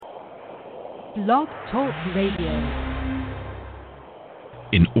Blog Talk Radio.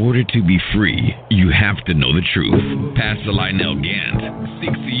 In order to be free, you have to know the truth. Pastor Lionel Gantt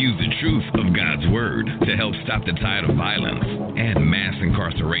seeks to use the truth of God's Word to help stop the tide of violence and mass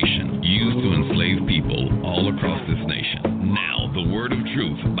incarceration used to enslave people all across this nation. Now, the Word of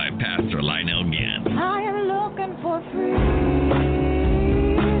Truth by Pastor Lionel Gantt. I am looking for freedom,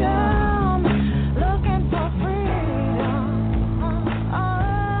 looking for freedom.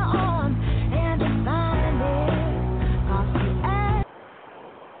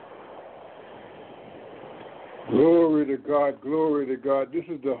 Glory to God, glory to God. This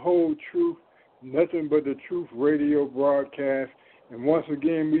is the whole truth, nothing but the truth radio broadcast. And once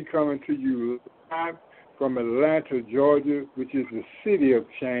again, we coming to you live from Atlanta, Georgia, which is the city of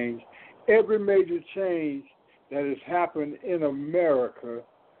change. Every major change that has happened in America,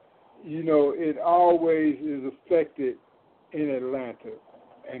 you know, it always is affected in Atlanta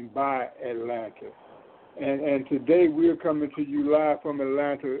and by Atlanta. And today we're coming to you live from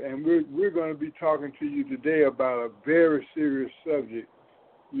Atlanta, and we're going to be talking to you today about a very serious subject,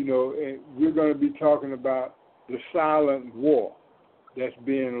 you know, and we're going to be talking about the silent war that's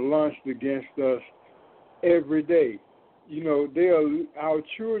being launched against us every day. You know, our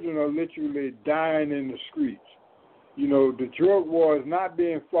children are literally dying in the streets. You know, the drug war is not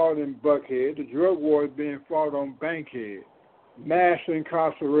being fought in Buckhead. The drug war is being fought on Bankhead. Mass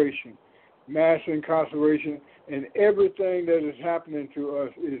incarceration, and everything that is happening to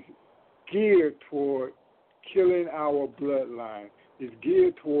us is geared toward killing our bloodline. It's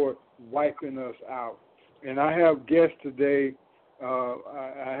geared toward wiping us out. And I have guests today.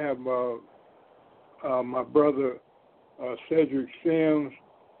 I have my brother Cedric Sims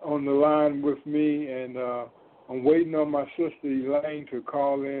on the line with me, and I'm waiting on my sister Elaine to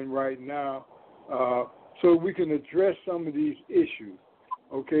call in right now so we can address some of these issues.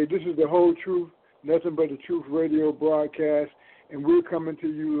 Okay, this is the whole truth, nothing but the truth radio broadcast, and we're coming to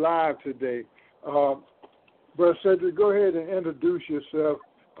you live today. Brother Cedric, go ahead and introduce yourself.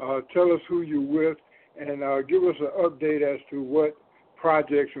 Tell us who you're with, and give us an update as to what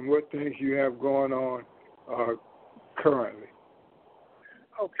projects and what things you have going on currently.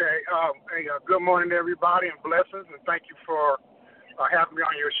 Okay. Hey, good morning, everybody, and blessings, and thank you for having me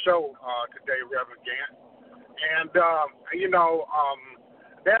on your show today, Reverend Gantt. And,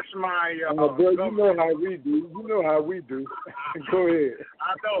 that's my. Bro, you know how we do. Go ahead.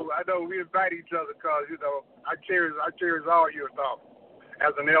 I know. We invite each other because I cherish all your thoughts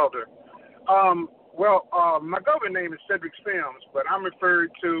as an elder. My government name is Cedric Sims, but I'm referred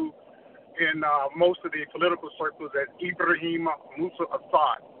to in most of the political circles as Ibrahim Musa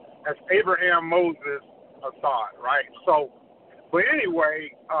Assad, as Abraham Moses Assad, right? So, but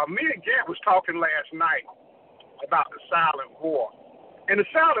anyway, me and Gantt was talking last night about the silent war. And the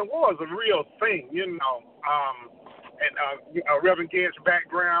silent war is a real thing, Reverend Gantt's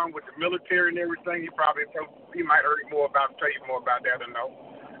background with the military and everything, he might tell you more about that or no.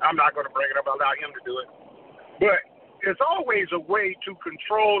 I'm not going to bring it up. I'll allow him to do it. But there's always a way to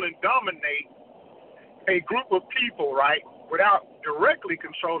control and dominate a group of people, right, without directly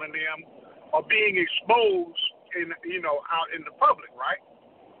controlling them or being exposed out in the public, right?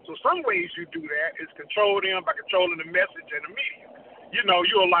 So some ways you do that is control them by controlling the message and the media. You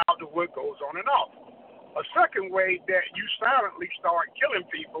allow what goes on and off. A second way that you silently start killing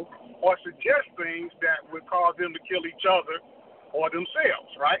people or suggest things that would cause them to kill each other or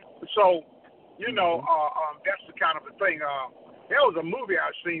themselves, right? So, that's the kind of a thing. There was a movie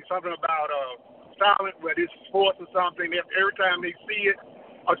I've seen, something about silent, whether it's sports or something. Every time they see it,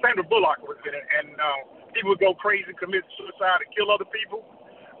 Sandra Bullock was in it, and people would go crazy, commit suicide, and kill other people.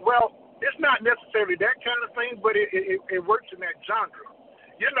 Well, it's not necessarily that kind of thing, but it works in that genre.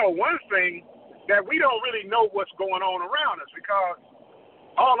 One thing that we don't really know what's going on around us because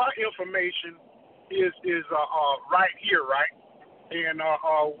all our information is right here, right? And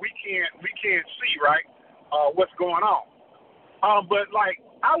we can't see, right, what's going on. But like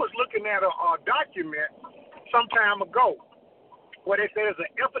I was looking at a document some time ago where they say there's an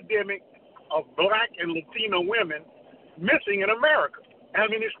epidemic of Black and Latino women missing in America. I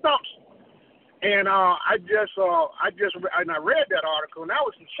mean, it stumps. And I read that article, and I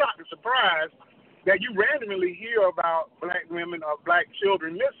was shocked and surprised that you randomly hear about Black women or Black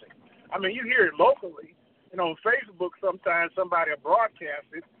children missing. I mean, you hear it locally. On Facebook, sometimes somebody will broadcast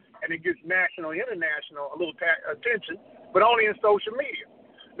it, and it gets national, international, a little attention, but only in social media.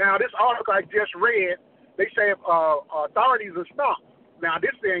 Now, this article I just read, they say authorities are stumped. Now,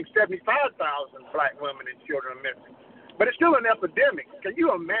 this thing, 75,000 Black women and children are missing. But it's still an epidemic. Can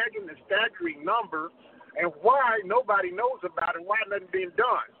you imagine the staggering number and why nobody knows about it, why nothing's being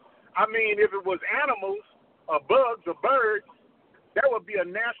done? I mean, if it was animals or bugs or birds, that would be a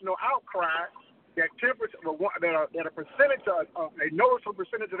national outcry that 10%, that a percentage, a noticeable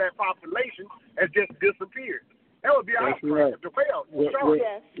percentage of that population has just disappeared. That would be an outcry. Right.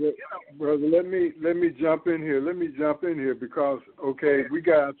 Brother, let me jump in here. Because we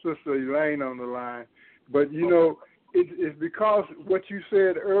got our sister Elaine on the line, but it's because what you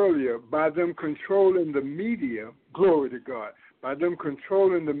said earlier, by them controlling the media. Glory to God. By them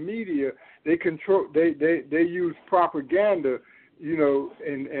controlling the media, they use propaganda, and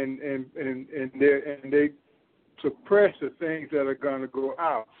they suppress the things that are going to go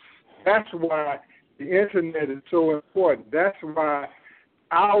out. That's why the internet is so important. That's why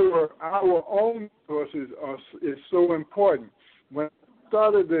our own sources is so important. When I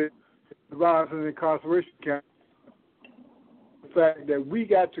started the violence and incarceration campaign, the fact that we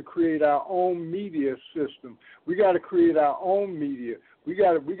got to create our own media system. We got to create our own media. We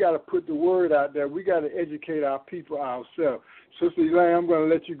got to put the word out there. We got to educate our people ourselves. Sister Elaine, I'm going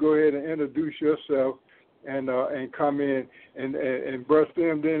to let you go ahead and introduce yourself and come in and burst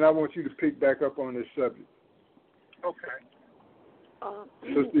in. Then I want you to pick back up on this subject. Okay.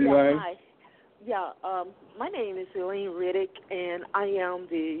 Sister Elaine. Hi. Yeah, my name is Elaine Riddick, and I am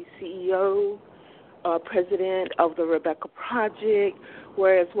the CEO, president of the Rebecca Project,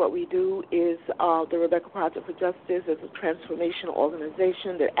 whereas what we do is the Rebecca Project for Justice is a transformational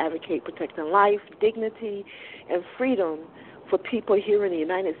organization that advocates protecting life, dignity, and freedom for people here in the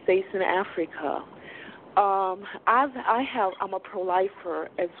United States and Africa. I'm a pro-lifer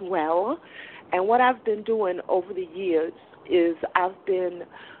as well, and what I've been doing over the years is I've been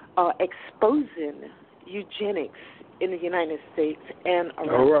exposing eugenics in the United States and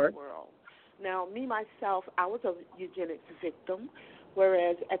around the world. Now, me, myself, I was a eugenics victim,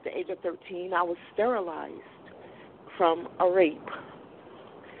 whereas at the age of 13, I was sterilized from a rape.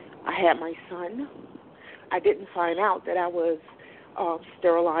 I had my son. I didn't find out that I was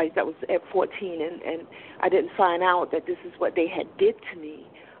sterilized. That was at 14, and I didn't find out that this is what they had did to me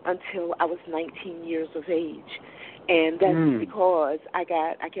until I was 19 years of age. And that's because I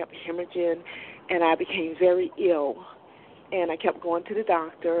kept hemorrhaging, and I became very ill. And I kept going to the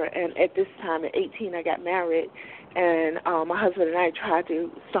doctor, and at this time, at 18, I got married, and my husband and I tried to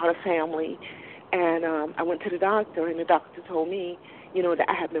start a family, and I went to the doctor, and the doctor told me, that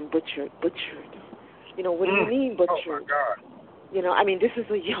I had been butchered. What do you mean butchered? Oh, my God. I mean, this is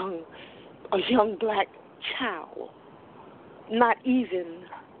a young black child, not even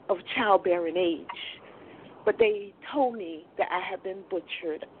of childbearing age, but they told me that I had been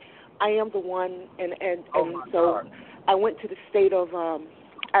butchered. I am the one, and so God. I went to the state of,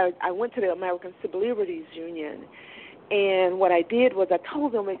 I went to the American Civil Liberties Union, and what I did was I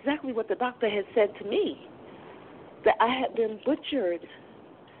told them exactly what the doctor had said to me, that I had been butchered.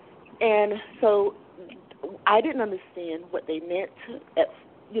 And so I didn't understand what they meant at,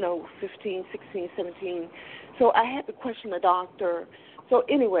 15, 16, 17. So I had to question the doctor. So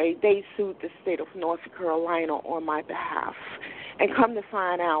anyway, they sued the state of North Carolina on my behalf. And come to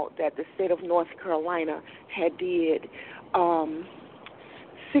find out that the state of North Carolina had did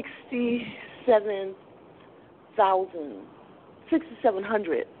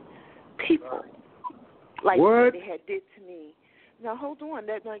 6,700 people, like what they had did to me. Now, hold on.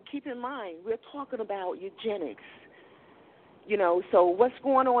 Now, keep in mind, we're talking about eugenics. So what's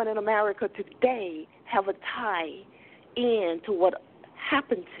going on in America today have a tie in to what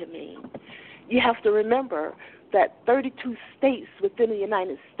happened to me. You have to remember that 32 states within the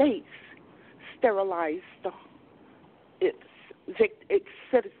United States sterilized its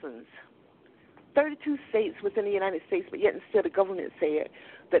citizens. 32 states within the United States, but yet instead the government said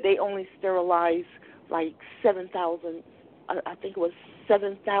that they only sterilized like 7,000, I think it was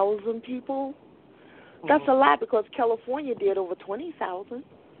 7,000 people. That's a lot because California did over 20,000.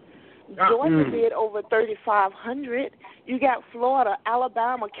 Georgia did over 3,500. You got Florida,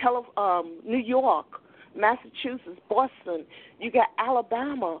 Alabama, New York, Massachusetts, Boston. You got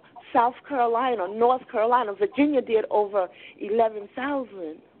Alabama, South Carolina, North Carolina. Virginia did over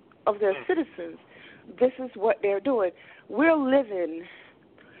 11,000 of their citizens. This is what they're doing. We're living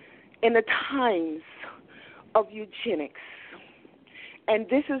in the times of eugenics, and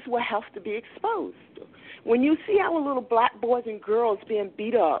this is what has to be exposed. When you see our little black boys and girls being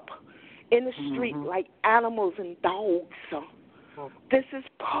beat up in the street like animals and dogs, this is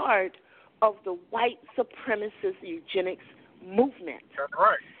part of the white supremacist eugenics movement. That's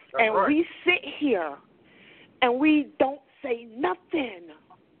right. And we sit here and we don't say nothing.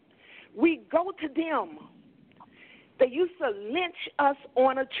 We go to them. They used to lynch us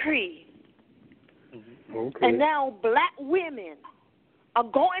on a tree. Okay. And now black women are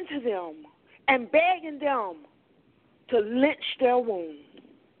going to them and begging them to lynch their womb.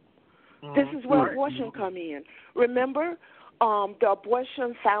 This is where abortion come in. Remember, the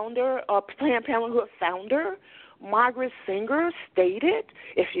abortion founder, Planned Parenthood founder, Margaret Sanger, stated,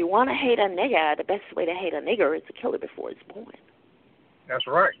 if you want to hate a nigger, the best way to hate a nigger is to kill it before it's born. That's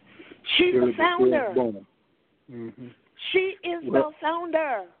right. She's the founder. She is the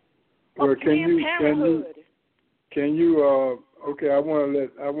founder of Planned Parenthood. Can you? Okay, I want to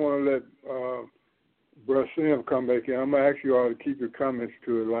let Brother Sam come back in. I'm gonna ask you all to keep your comments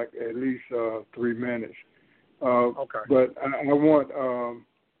to like at least 3 minutes. Okay. But I want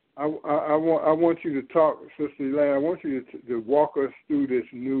you to talk, Sister Elaine. I want you to walk us through this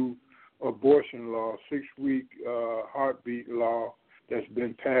new abortion law, 6-week heartbeat law that's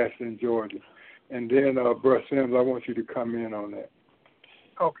been passed in Georgia. And then, Brother Sims, I want you to come in on that.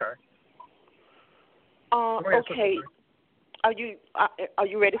 Okay. Okay. Are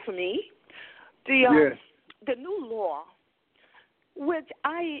you ready for me? Yes. The new law, which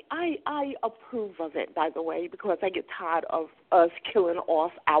I approve of it, by the way, because I get tired of us killing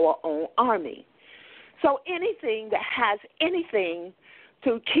off our own army. So anything that has anything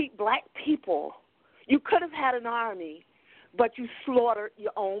to keep black people, you could have had an army, but you slaughtered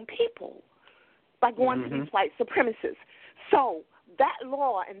your own people by going to these white supremacists. So that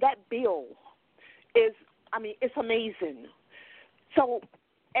law and that bill is, it's amazing. So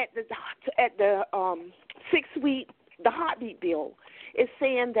at the 6-week, the heartbeat bill is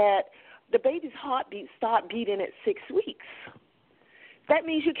saying that the baby's heartbeat start beating at 6 weeks. That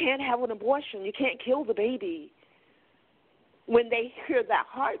means you can't have an abortion. You can't kill the baby when they hear that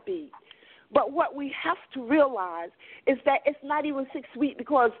heartbeat. But what we have to realize is that it's not even 6 weeks,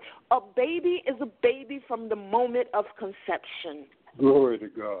 because a baby is a baby from the moment of conception. Glory to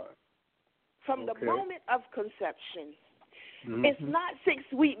God. From the moment of conception. It's not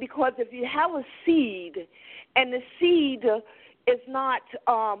 6 weeks, because if you have a seed and the seed is not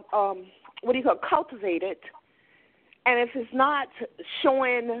cultivated, and if it's not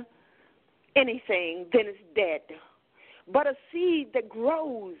showing anything, then it's dead. But a seed that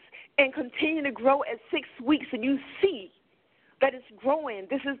grows and continue to grow at 6 weeks, and you see that it's growing,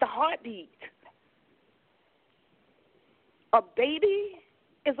 this is the heartbeat. A baby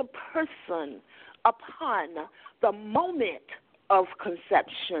is a person upon the moment of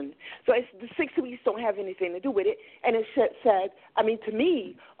conception. So it's, the 6 weeks don't have anything to do with it. And it said, to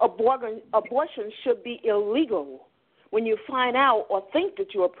me, abortion should be illegal when you find out or think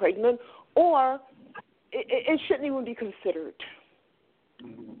that you are pregnant, or it shouldn't even be considered.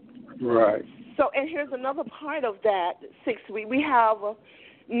 Right. So, and here's another part of that 6 week. We have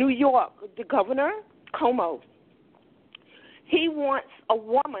New York, the governor, Cuomo. He wants a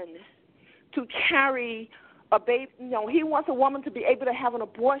woman to carry a baby. He wants a woman to be able to have an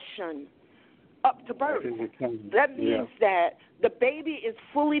abortion up to birth. That means that the baby is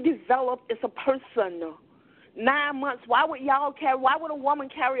fully developed. It's a person. 9 months. Why would a woman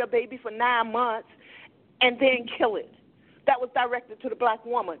carry a baby for 9 months and then kill it? That was directed to the black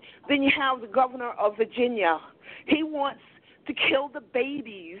woman. Then you have the governor of Virginia. He wants to kill the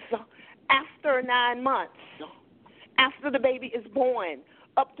babies after 9 months, after the baby is born,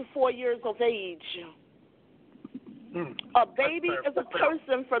 up to 4 years of age. A baby is a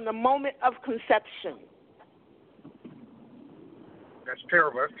person from the moment of conception. That's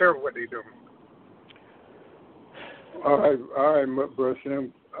terrible. That's terrible what they do. All right, Brother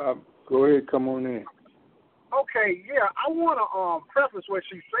Sam. Go ahead, come on in. Okay, I want to preface what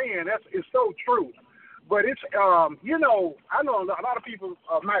she's saying. It's so true. But it's, I know a lot of people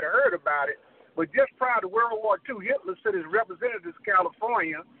might have heard about it, but just prior to World War II, Hitler sent his representatives to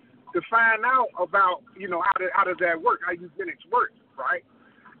California to find out about, how does that work, how eugenics works, right?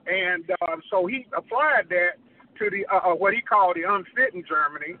 And so he applied that to the what he called the unfit in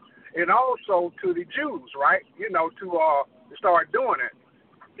Germany, and also to the Jews, right? To start doing it.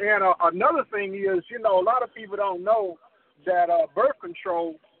 And another thing is, a lot of people don't know that birth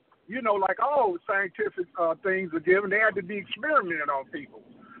control, like all scientific things are given, they had to be experimented on people.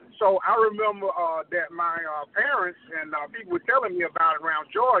 So I remember that my parents and people were telling me about it around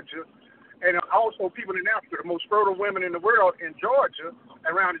Georgia, and also people in Africa, the most fertile women in the world in Georgia,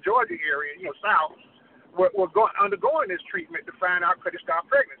 around the Georgia area, south, were undergoing this treatment to find out could it stop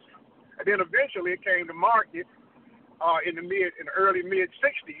pregnancy. And then eventually it came to market in the early mid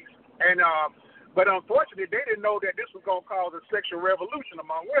 60s, and but unfortunately they didn't know that this was going to cause a sexual revolution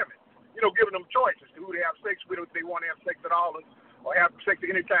among women. Giving them choices to who to have sex with, if they want to have sex at all, or have sex at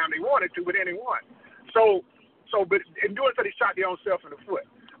any time they wanted to with anyone. But in doing so, they shot their own self in the foot.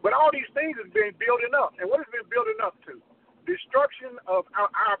 But all these things have been building up, and what has been building up to? destruction of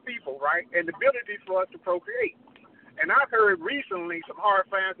our people, right, and the ability for us to procreate. And I've heard recently some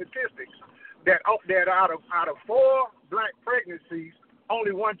horrifying statistics that out of 4 black pregnancies,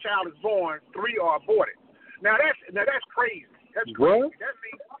 only 1 child is born, 3 are aborted. Now that's crazy. That's crazy. What? That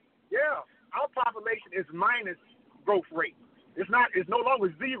means, yeah, our population is minus growth rate. It's no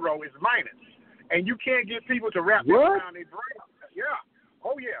longer 0. It's minus, and you can't get people to wrap that around their brain. Yeah.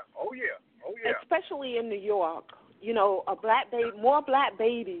 Oh yeah. Especially in New York, you know, more black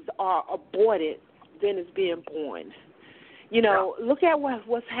babies are aborted than is being born. You know, look at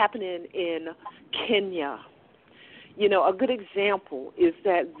what's happening in Kenya. You know, a good example is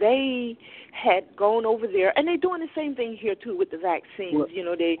that they had gone over there, and they're doing the same thing here too with the vaccines. What? You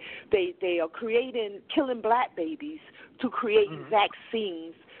know, they are killing black babies to create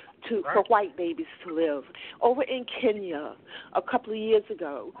vaccines for white babies to live. Over in Kenya, a couple of years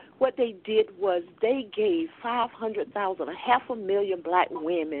ago, what they did was they gave 500,000, 500,000 black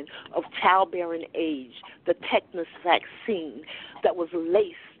women of childbearing age, the tetanus vaccine that was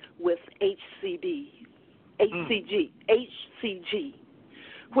laced with HCG,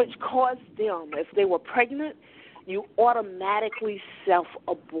 which caused them, if they were pregnant, you automatically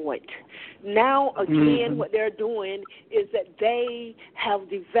self-abort. Now, again, what they're doing is that they have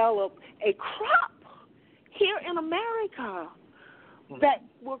developed a crop here in America that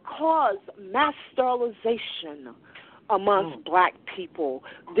will cause mass sterilization amongst black people.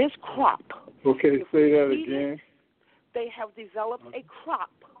 This crop. Okay, say that again. They have developed a crop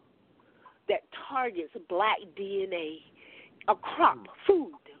that targets black DNA, a crop,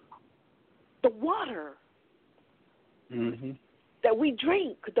 food, the water that we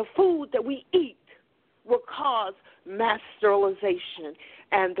drink, the food that we eat will cause mass sterilization.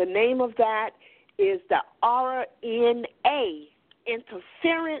 And the name of that is the RNA,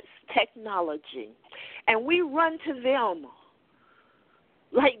 interference technology. And we run to them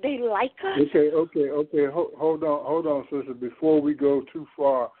like they like us. Okay. Hold on, sister. Before we go too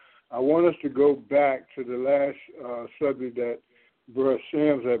far, I want us to go back to the last subject that Brother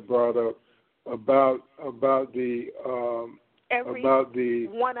Sims had brought up about the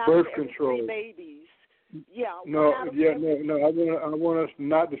birth control. 3 babies. Yeah. No. I want us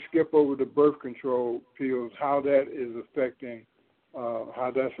not to skip over the birth control pills. How that is affecting,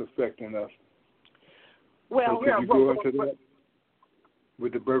 how that's affecting us. Well, so could you go into that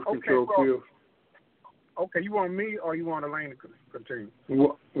with the birth control pills? Okay, you want me or you want Elaine to continue?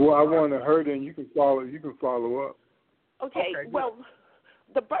 Well, I want her. Then you can follow up. Okay. Well,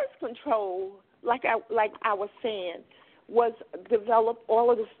 the birth control, like I was saying, was developed. All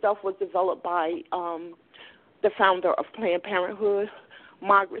of this stuff was developed by the founder of Planned Parenthood,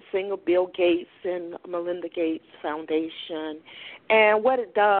 Margaret Sanger, Bill Gates, and Melinda Gates Foundation. And what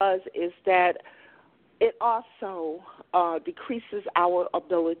it does is that it also decreases our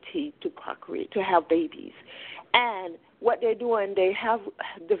ability to procreate, to have babies. And what they're doing, they have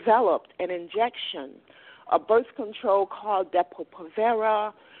developed an injection, a birth control called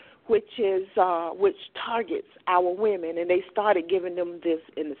Depo-Provera, which targets our women, and they started giving them this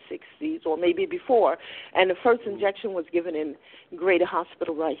in the 60s or maybe before. And the first injection was given in Greater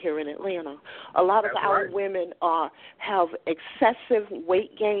Hospital right here in Atlanta. A lot of our women have excessive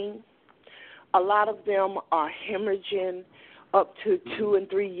weight gain. A lot of them are hemorrhaging up to 2 and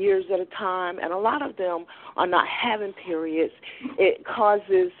 3 years at a time, and a lot of them are not having periods. It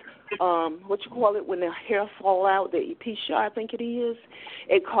causes when the hair fall out, the alopecia, I think it is.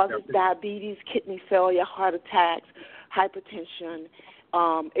 It causes diabetes, kidney failure, heart attacks, hypertension.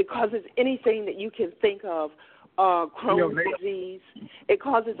 It causes anything that you can think of, Crohn's disease. It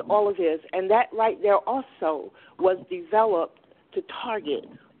causes all of this, and that right there also was developed to target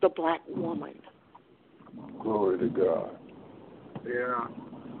the black woman. Glory to God. Yeah.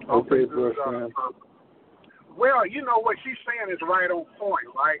 Okay, Brother. Well, you know what she's saying is right on point,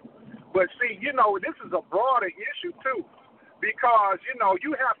 right? But see, you know, this is a broader issue too, because you know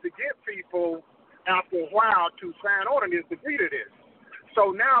you have to get people after a while to sign on and agree to this.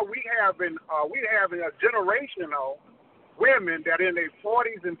 So now we having a generation of women that in their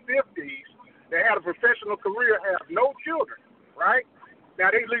 40s and 50s that had a professional career have no children, right?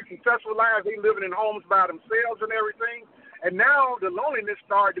 Now they live successful lives, they living in homes by themselves and everything, and now the loneliness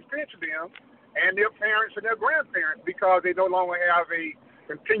started to pinch them and their parents and their grandparents because they no longer have a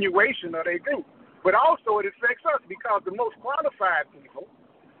continuation of their group. But also it affects us because the most qualified people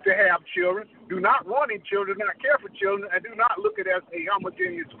to have children do not want any children, do not care for children, and do not look at it as a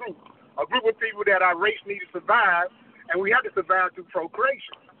homogeneous group, a group of people that our race needs to survive, and we have to survive through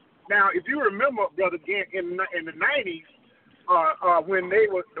procreation. Now, if you remember, Brother Gantt, in the 90s, when they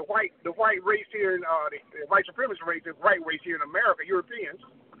were the white race here in the white supremacist race, the white race here in America, Europeans,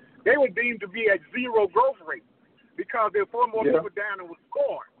 they were deemed to be at zero growth rate because there were far more people down than was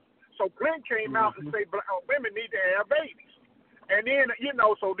born. So Glenn came out and said women need to have babies. And then,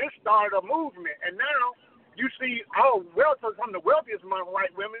 so this started a movement. And now you see some of the wealthiest among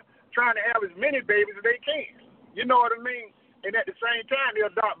white women trying to have as many babies as they can. You know what I mean? And at the same time, they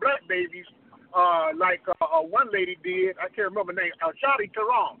adopt black babies like one lady did. I can't remember the name. Charlie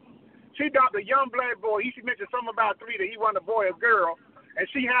Theron. She adopted a young black boy. She mentioned something about 3 that he wanted a boy or girl. And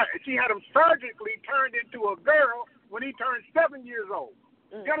she had him surgically turned into a girl when he turned 7 years old.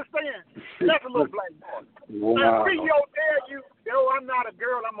 You understand? That's a little black boy. Wow. Now, tell you, I'm not a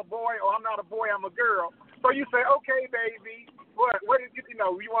girl, I'm a boy, or I'm not a boy, I'm a girl. So you say, okay, baby, what did you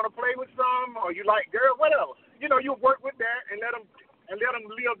want to play with some, or you like girls, whatever. You work with that and let them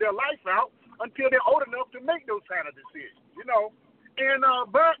live their life out until they're old enough to make those kind of decisions. And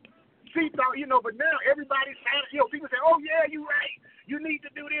but she thought, but now everybody's people say, oh yeah, you're right. You need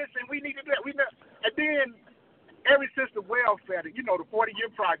to do this and we need to do that. And then ever since the welfare, the 40-year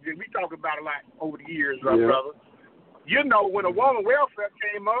project, we talk about a lot over the years, brother. When a woman welfare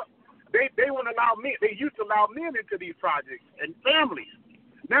came up, they wouldn't allow men. They used to allow men into these projects and families.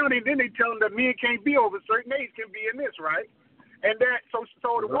 Now they tell them that men can't be over a certain age, can be in this, right? And that so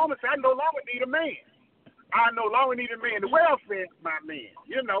the woman said, I no longer need a man. I no longer need a man. The welfare is my man.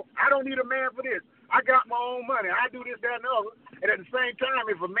 I don't need a man for this. I got my own money. I do this, that, and the other. And at the same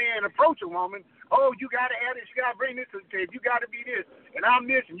time, if a man approach a woman, oh, you got to have this, you got to bring this to the table, you got to be this, and I'm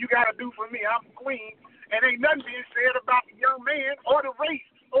this, and you got to do for me, I'm the queen, and ain't nothing being said about the young man or the race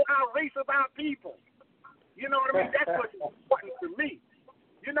or our race of our people. You know what I mean? That's what's important to me.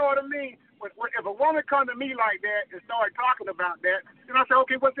 You know what I mean? If a woman come to me like that and start talking about that, then I say,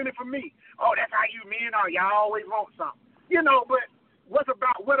 okay, what's in it for me? Oh, that's how you men are. Y'all always want something. But what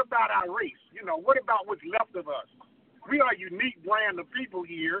about our race? What about what's left of us? We are a unique brand of people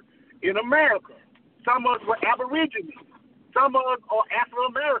here in America. Some of us were Aborigines. Some of us are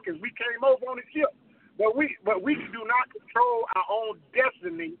Afro-Americans. We came over on the ship. But we do not control our own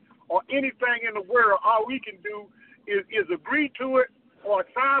destiny or anything in the world. All we can do is agree to it or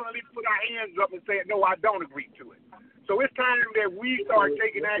silently put our hands up and say, no, I don't agree to it. So it's time that we start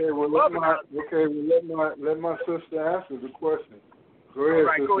taking action. Let my sister answer the question. Go ahead,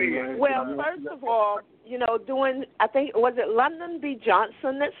 right, go ahead. Well, first of all, I think, was it Lyndon B.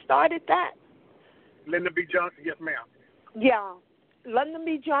 Johnson that started that? Lyndon B. Johnson, yes, ma'am. Yeah. Lyndon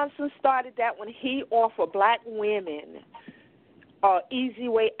B. Johnson started that when he offered black women an easy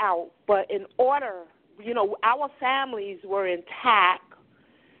way out. But in order, our families were intact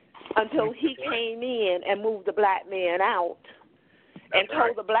until he came in and moved the black man out and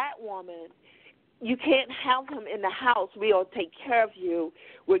told the black woman, you can't have him in the house. We'll take care of you.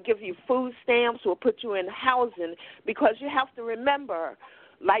 We'll give you food stamps. We'll put you in housing. Because you have to remember,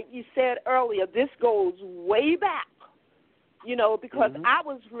 like you said earlier, this goes way back, because I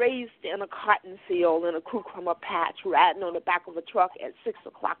was raised in a cotton field in a cucumber patch riding on the back of a truck at 6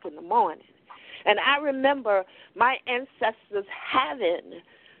 o'clock in the morning. And I remember my ancestors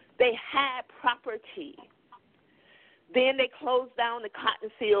they had property. Then they closed down the cotton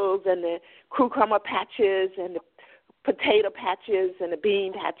fields and the cucumber patches and the potato patches and the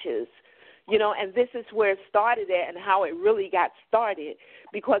bean patches, and this is where it started at and how it really got started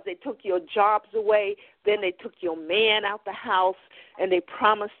because they took your jobs away, then they took your man out the house, and they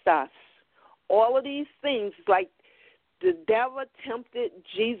promised us all of these things like the devil tempted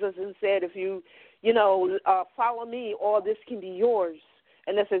Jesus and said, if you, follow me, all this can be yours.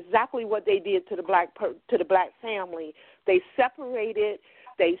 And that's exactly what they did to the black family. They separated.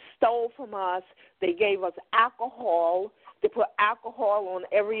 They stole from us. They gave us alcohol. They put alcohol on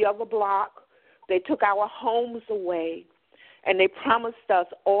every other block. They took our homes away. And they promised us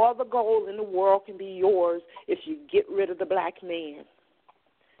all the gold in the world can be yours if you get rid of the black man.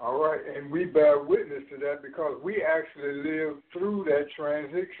 All right, and we bear witness to that because we actually lived through that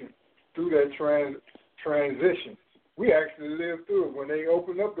transition, transition. We actually lived through it. When they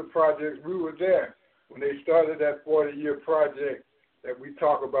opened up the projects, we were there. When they started that 40-year project that we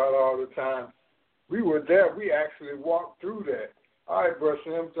talk about all the time, we were there. We actually walked through that. All right, Brother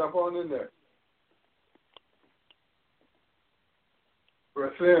Sam, jump on in there.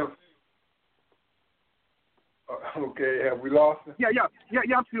 Brother Sam. Okay, have we lost him? Yeah,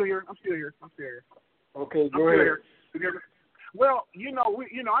 I'm still here. Okay, go ahead. Well,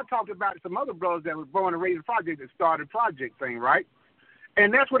 I talked about some other brothers that was born and raised in project that started project thing, right?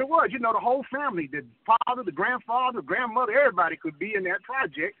 And that's what it was. The whole family, the father, the grandfather, the grandmother, everybody could be in that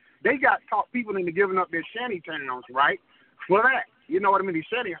project. They got taught people into giving up their shanty towns, right, for that. You know what I mean? These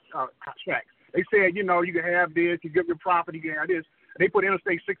shetty tracks. They said, you know, you can have this, you get your property, you can have this. They put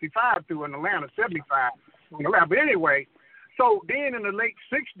Interstate 65 through in Atlanta, 75 in Atlanta. But anyway, so then in the late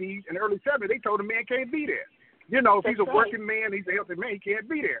 60s and early 70s, they told the man can't be there. You know, if he's a working man, he's a healthy man, he can't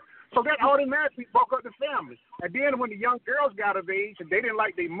be there. So that automatically broke up the family. And then when the young girls got of age and they didn't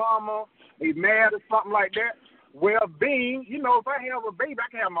like their mama, they mad or something like that, well, being, you know, if I have a baby, I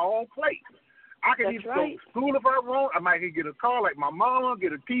can have my own place. I can either go to school if I want. I might get a car like my mama,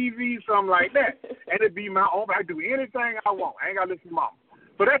 get a TV, something like that. And it'd be my own. I can do anything I want. I ain't got to listen to mama.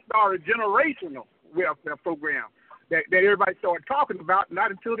 So that started a generational welfare program that everybody started talking about,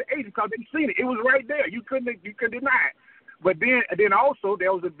 not until the 80s, because they seen it. It was right there. You couldn't deny it. But then also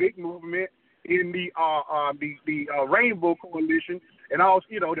there was a big movement in the Rainbow Coalition and also,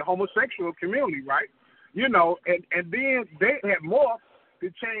 you know, the homosexual community, right? You know, and then they had morphed to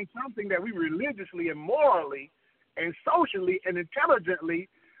change something that we religiously and morally and socially and intelligently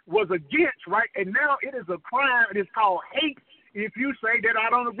was against, right? And now it is a crime. It is called hate if you say that I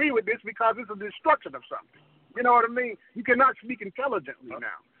don't agree with this because it's a destruction of something. You know what I mean? You cannot speak intelligently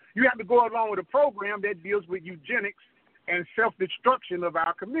now. You have to go along with a program that deals with eugenics and self-destruction of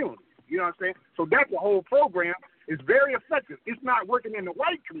our community. You know what I'm saying? So that's the whole program. It's very effective. It's not working in the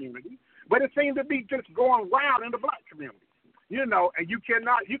white community, but it seems to be just going wild in the black community. You know, and even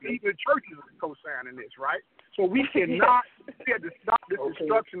the churches are co-signing this, right? So we cannot get to stop the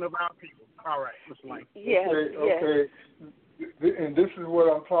destruction of our people. All right, Mr. Lane. Yes, okay. And this is what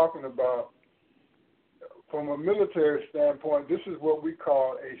I'm talking about. From a military standpoint, this is what we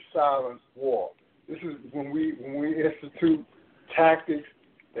call a silent war. This is when we institute tactics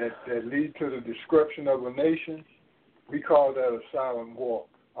that lead to the destruction of a nation. We call that a silent war.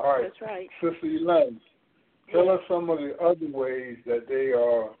 All right, that's right. Sister Elaine. Tell us some of the other ways that they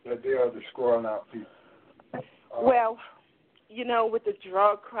are destroying our people. Well, you know, with the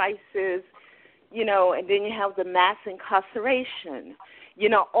drug crisis, you know, and then you have the mass incarceration. You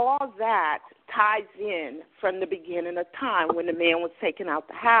know, all that ties in from the beginning of time when the man was taking out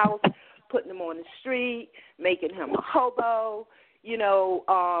the house, putting him on the street, making him a hobo. You know,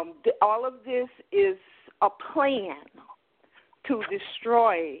 all of this is a plan to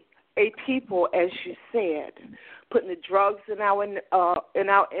destroy a people, as you said, putting the drugs in our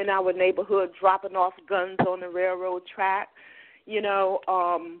neighborhood, dropping off guns on the railroad track, you know,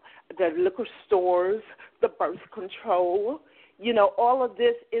 the liquor stores, the birth control. You know, all of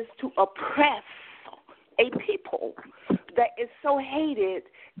this is to oppress a people that is so hated.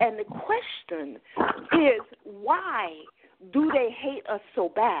 And the question is, why do they hate us so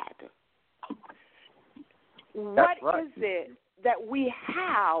bad? What is it that we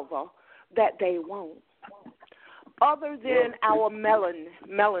have that they won't, other than our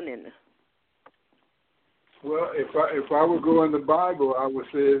melanin? Well, if I would go in the Bible, I would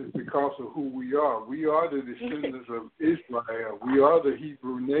say it's because of who we are. We are the descendants of Israel. We are the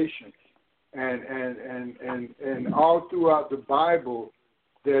Hebrew nation, and all throughout the Bible,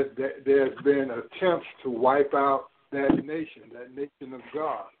 there's been attempts to wipe out that nation of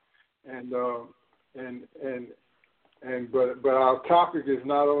God, but our topic is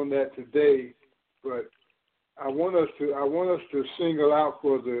not on that today. But I want us to single out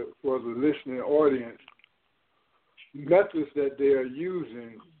for the listening audience methods that they are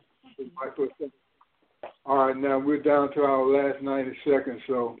using. All right, now we're down to our last 90 seconds,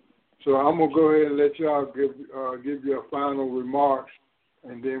 so I'm gonna go ahead and let y'all give your final remarks,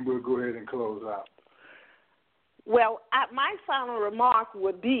 and then we'll go ahead and close out. Well, my final remark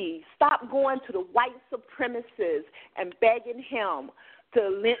would be stop going to the white supremacists and begging him to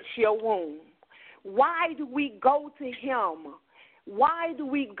lynch your womb. Why do we go to him? Why do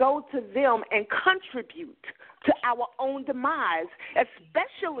we go to them and contribute to our own demise,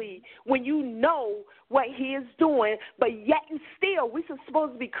 especially when you know what he is doing, but yet and still we're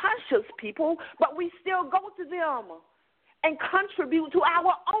supposed to be conscious people, but we still go to them and contribute to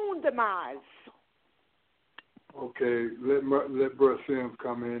our own demise. Okay, let Brother Sims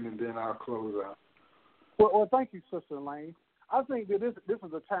come in, and then I'll close out. Well, thank you, Sister Elaine. I think that this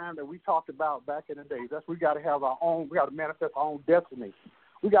is a time that we talked about back in the days. That's we got to have our own. We got to manifest our own destiny.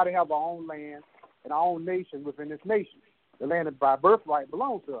 We got to have our own land and our own nation within this nation. The land that by birthright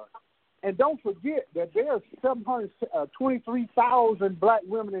belongs to us. And don't forget that there are 723,000 black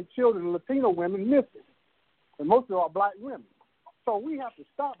women and children and Latino women missing, and most of them are black women. So we have to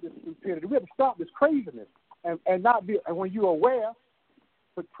stop this stupidity. We have to stop this craziness. And not be, and when you're aware,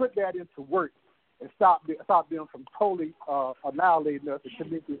 put that into work and stop them from totally annihilating us and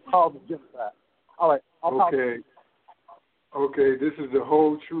committing this cause of genocide. All right. Okay. This is the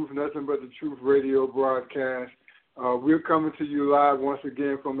Whole Truth, Nothing But the Truth radio broadcast. We're coming to you live once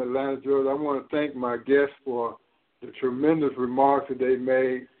again from Atlanta, Georgia. I want to thank my guests for the tremendous remarks that they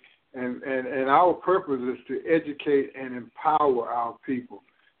made. And our purpose is to educate and empower our people.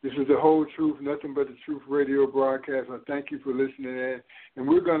 This is the whole truth, nothing but the truth radio broadcast. I thank you for listening in. And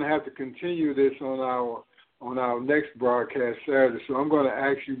we're going to have to continue this on our next broadcast Saturday. So I'm going to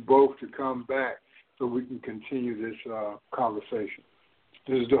ask you both to come back so we can continue this conversation.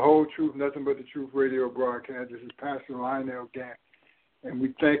 This is the whole truth, nothing but the truth radio broadcast. This is Pastor Lionel Gantt. And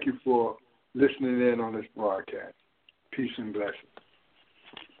we thank you for listening in on this broadcast. Peace and blessings.